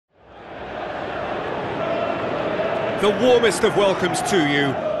The warmest of welcomes to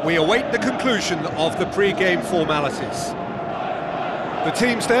you. We await the conclusion of the pre-game formalities. The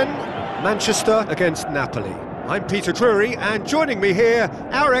teams then, Manchester against Napoli. I'm Peter Drury, and joining me here,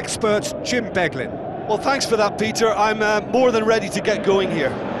 our expert, Jim Beglin. Well, thanks for that, Peter. I'm more than ready to get going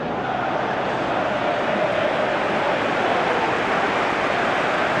here.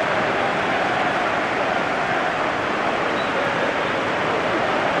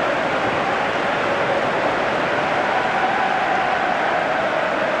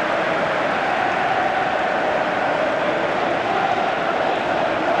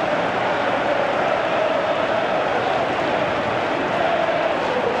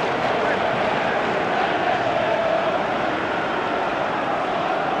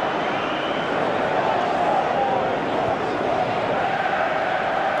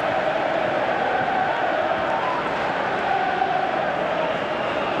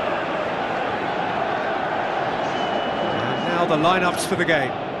 The lineups for the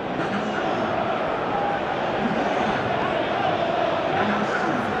game.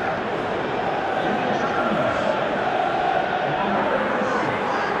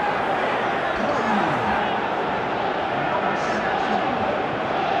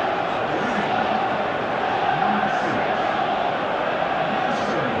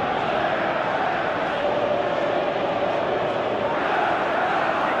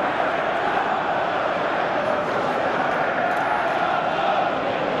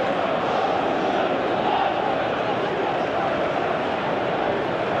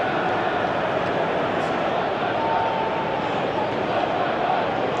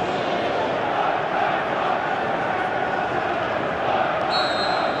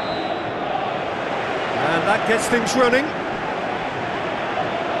 That gets things running.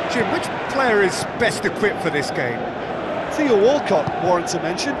 Jim, which player is best equipped for this game? Theo Walcott warrants a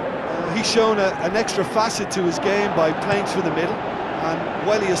mention. He's shown an extra facet to his game by playing through the middle, and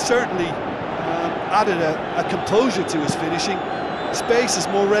while he has certainly added a composure to his finishing, space is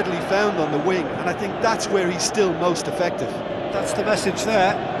more readily found on the wing, and I think that's where he's still most effective. That's the message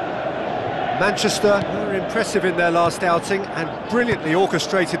there. Manchester were impressive in their last outing and brilliantly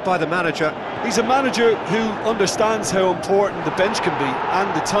orchestrated by the manager. He's a manager who understands how important the bench can be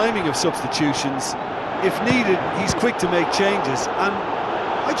and the timing of substitutions. If needed, he's quick to make changes, and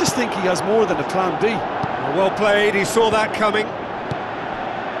I just think he has more than a plan B. Well played, he saw that coming.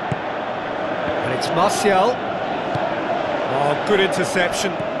 And it's Martial. Oh, good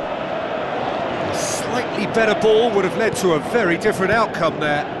interception. A slightly better ball would have led to a very different outcome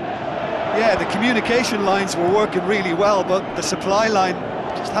there. Yeah, the communication lines were working really well, but the supply line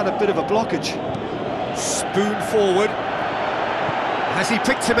just had a bit of a blockage. Spoon forward. Has he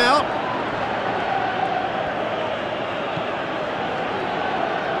picked him out?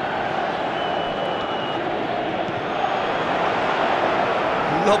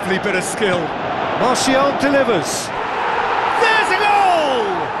 Lovely bit of skill. Martial delivers. There's a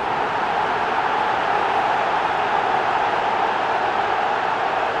goal!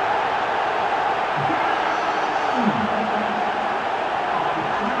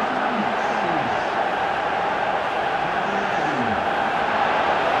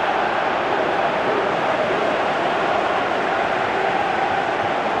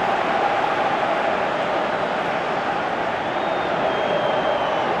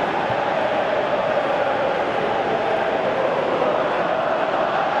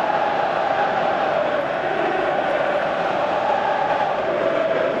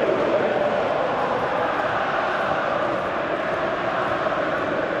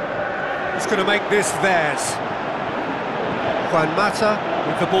 Going to make this theirs. Juan Mata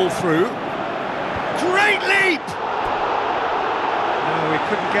with the ball through. Great leap! No, he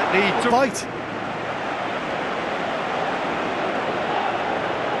couldn't get the bite.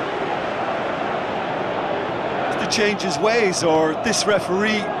 To change his ways, or this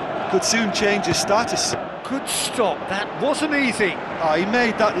referee could soon change his status. Good stop, that wasn't easy. Oh, he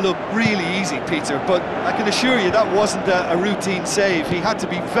made that look really easy, Peter, but I can assure you that wasn't a routine save. He had to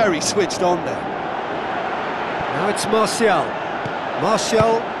be very switched on there. Now it's Martial.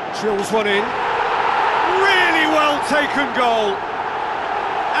 Martial drills one in. Really well taken goal.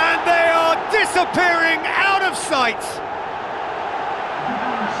 And they are disappearing out of sight.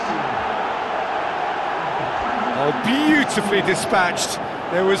 Oh, beautifully dispatched.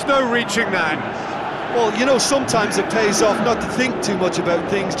 There was no reaching that. Well, you know, sometimes it pays off not to think too much about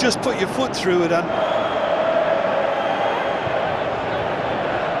things, just put your foot through it and...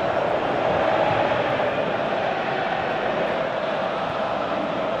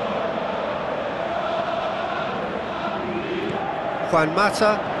 Juan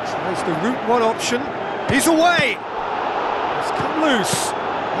Mata tries the route one option. He's away! It's come loose.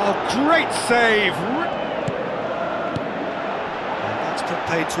 Oh, great save. And that's put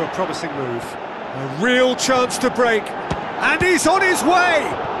paid to a promising move. A real chance to break. And he's on his way.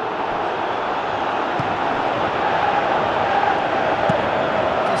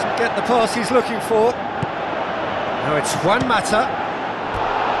 Doesn't get the pass he's looking for. Now it's Juan Mata.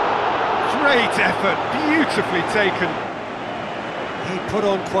 Great effort, beautifully taken. He put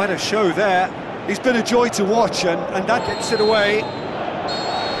on quite a show there. He's been a joy to watch, and that Gets it away.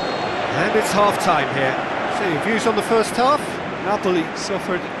 And it's half-time here. So your views on the first half? Napoli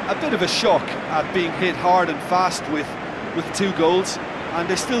suffered a bit of a shock at being hit hard and fast with 2 goals, and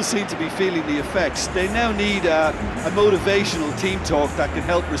they still seem to be feeling the effects. They now need a motivational team talk that can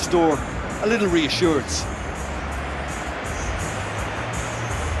help restore a little reassurance.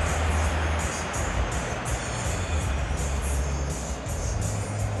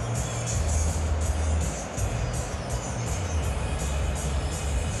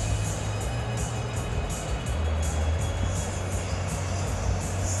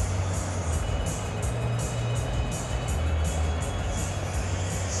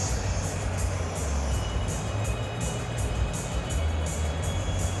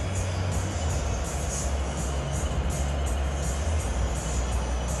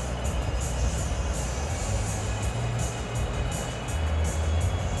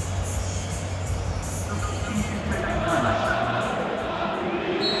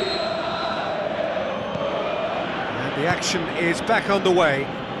 The action is back underway.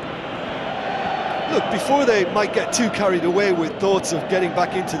 Look, before they might get too carried away with thoughts of getting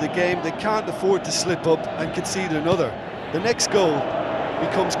back into the game, they can't afford to slip up and concede another. The next goal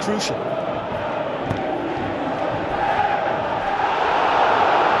becomes crucial.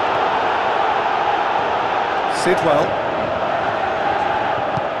 Sidwell.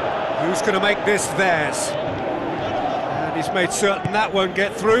 Who's going to make this theirs? And he's made certain that won't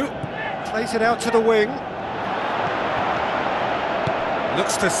get through. Plays it out to the wing.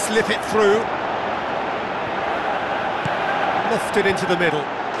 Looks to slip it through. Lofted into the middle.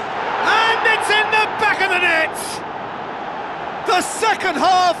 And it's in the back of the net! The second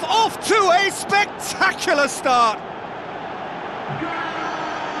half off to a spectacular start.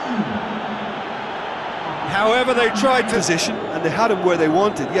 However, they tried to... Position, and they had him where they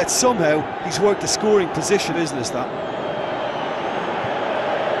wanted, yet somehow he's worked the scoring position, business that.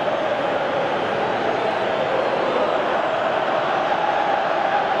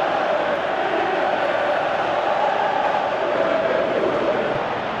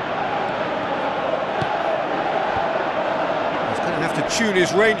 Tune his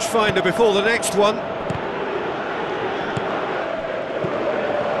rangefinder before the next one.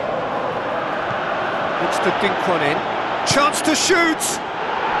 Looks to dink one in. Chance to shoot!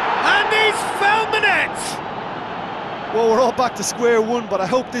 And he's found the net! Well, we're all back to square one, but I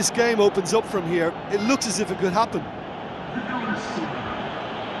hope this game opens up from here. It looks as if it could happen.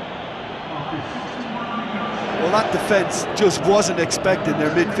 Well, that defence just wasn't expecting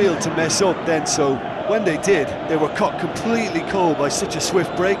their midfield to mess up then, so when they did, they were caught completely cold by such a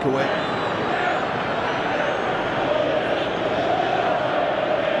swift breakaway.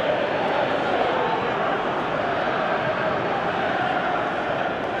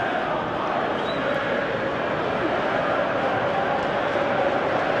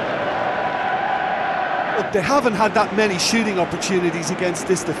 Look, they haven't had that many shooting opportunities against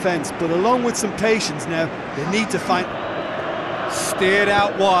this defence, but along with some patience now, they need to find... Steered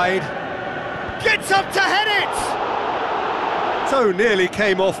out wide. Gets up to head it! So nearly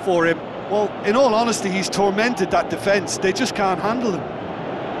came off for him. Well, in all honesty, he's tormented that defence. They just can't handle him.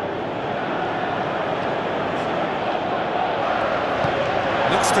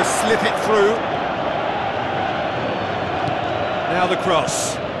 Looks to slip it through. Now the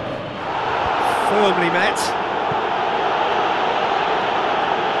cross. Firmly met.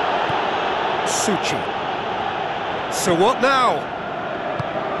 Suchi. So what now?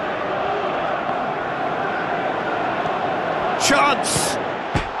 Chance!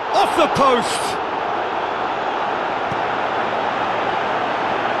 Off the post!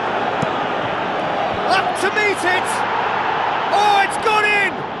 Up to meet it! Oh, it's gone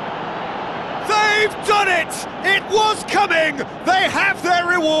in! They've done it! It was coming! They have their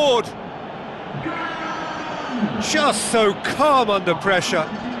reward! Just so calm under pressure.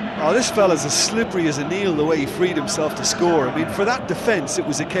 Oh, this fella's as slippery as a needle the way he freed himself to score. I mean, for that defence, it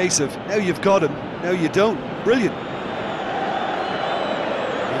was a case of, now you've got him, now you don't. Brilliant.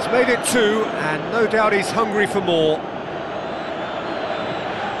 He's made it 2, and no doubt he's hungry for more.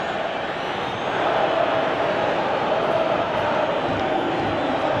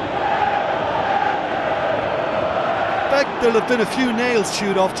 suspect there'll have been a few nails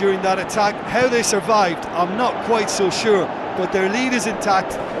chewed off during that attack. How they survived, I'm not quite so sure, but their lead is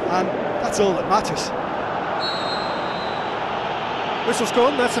intact, and that's all that matters. Whistle's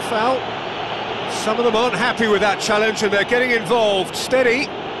gone, that's a foul. Some of them aren't happy with that challenge and they're getting involved. Steady.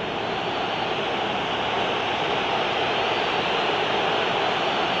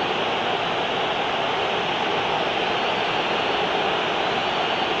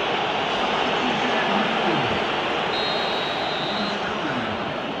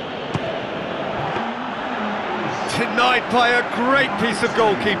 Denied by a great piece of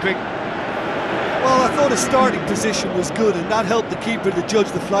goalkeeping. Well, I thought his starting position was good, and that helped the keeper to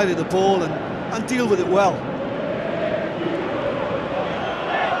judge the flight of the ball and deal with it well.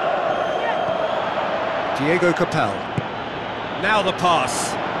 Diego Capel. Now the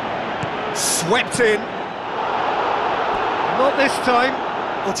pass. Swept in. Not this time.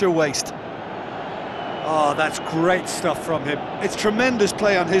 Utter waste. Oh, that's great stuff from him. It's tremendous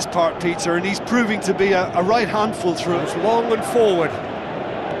play on his part, Peter, and he's proving to be a right handful through. It's long and forward.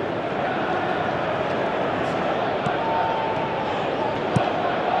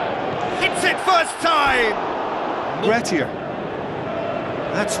 Hits it first time! Regret here.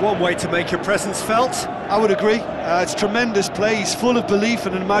 That's one way to make your presence felt. I would agree. It's tremendous play. He's full of belief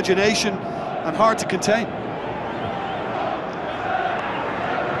and imagination and hard to contain.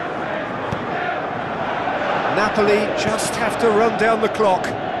 Napoli just have to run down the clock.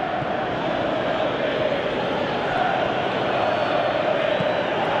 And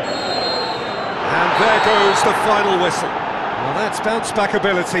there goes the final whistle. Well, that's bounce-back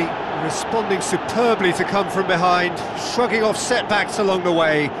ability, responding superbly to come from behind, shrugging off setbacks along the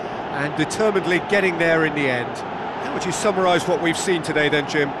way, and determinedly getting there in the end. How would you summarise what we've seen today then,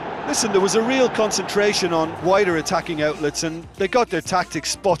 Jim? Listen, there was a real concentration on wider attacking outlets, and they got their tactics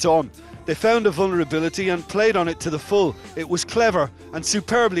spot on. They found a vulnerability and played on it to the full. It was clever and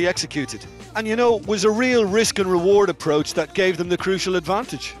superbly executed. And you know, it was a real risk and reward approach that gave them the crucial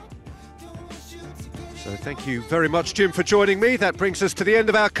advantage. So thank you very much, Jim, for joining me. That brings us to the end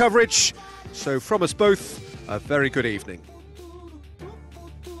of our coverage. So from us both, a very good evening.